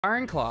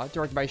Iron Claw,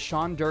 directed by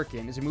Sean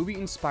Durkin, is a movie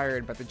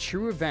inspired by the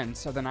true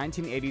events of the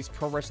 1980s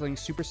pro wrestling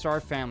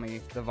superstar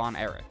family, the Von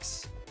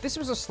Erichs. This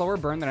was a slower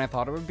burn than I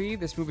thought it would be.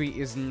 This movie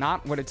is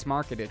not what it's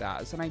marketed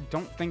as, and I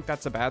don't think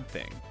that's a bad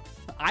thing.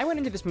 I went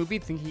into this movie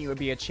thinking it would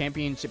be a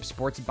championship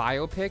sports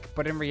biopic,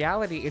 but in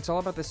reality, it's all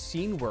about the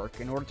scene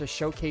work in order to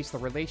showcase the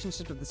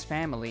relationships of this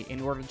family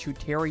in order to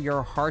tear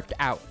your heart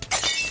out.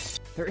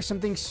 There is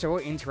something so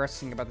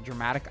interesting about the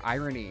dramatic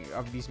irony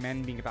of these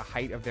men being at the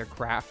height of their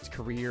craft,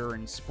 career,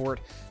 and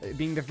sport,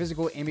 being the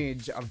physical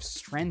image of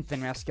strength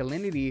and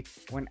masculinity,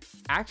 when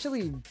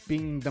actually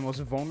being the most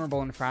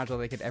vulnerable and fragile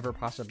they could ever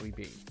possibly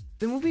be.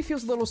 The movie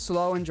feels a little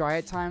slow and dry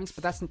at times,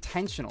 but that's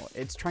intentional.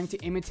 It's trying to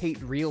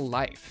imitate real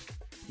life.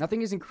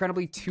 Nothing is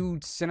incredibly too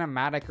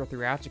cinematic or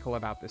theatrical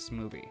about this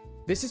movie.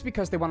 This is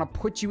because they want to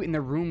put you in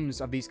the rooms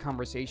of these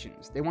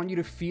conversations. They want you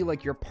to feel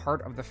like you're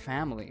part of the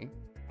family,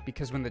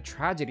 because when the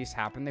tragedies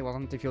happen, they want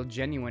them to feel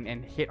genuine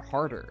and hit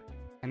harder.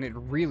 And it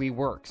really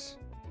works.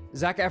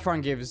 Zac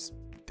Efron gives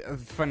a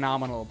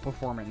phenomenal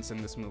performance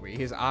in this movie.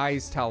 His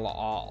eyes tell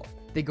all.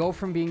 They go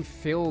from being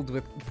filled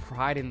with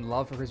pride and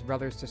love for his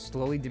brothers to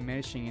slowly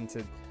diminishing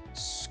into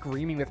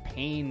screaming with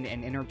pain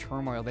and inner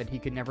turmoil that he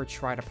could never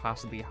try to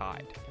possibly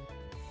hide.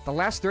 The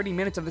last 30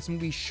 minutes of this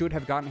movie should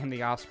have gotten him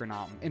the Oscar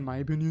nom, in my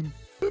opinion.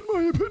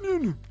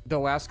 The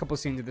last couple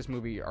scenes of this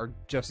movie are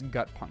just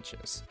gut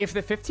punches. If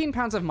the 15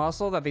 pounds of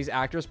muscle that these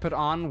actors put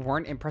on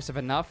weren't impressive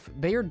enough,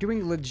 they are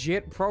doing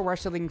legit pro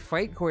wrestling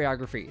fight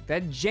choreography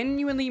that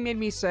genuinely made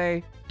me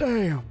say,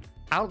 damn,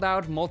 out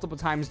loud multiple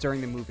times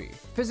during the movie.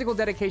 Physical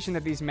dedication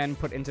that these men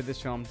put into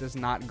this film does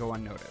not go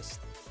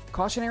unnoticed.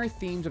 Cautionary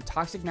themes of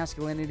toxic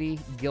masculinity,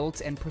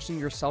 guilt, and pushing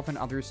yourself and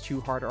others too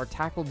hard are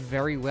tackled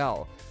very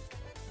well.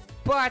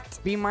 But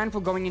be mindful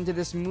going into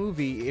this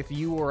movie if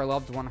you or a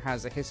loved one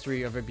has a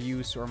history of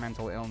abuse or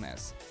mental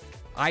illness.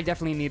 I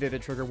definitely needed a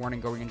trigger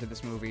warning going into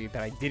this movie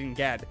that I didn't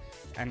get,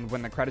 and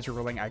when the credits were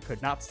rolling, I could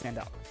not stand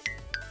up.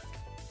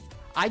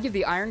 I give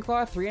the Iron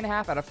Claw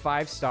 3.5 out of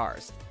 5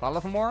 stars. Follow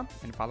for more,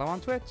 and follow on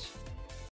Twitch.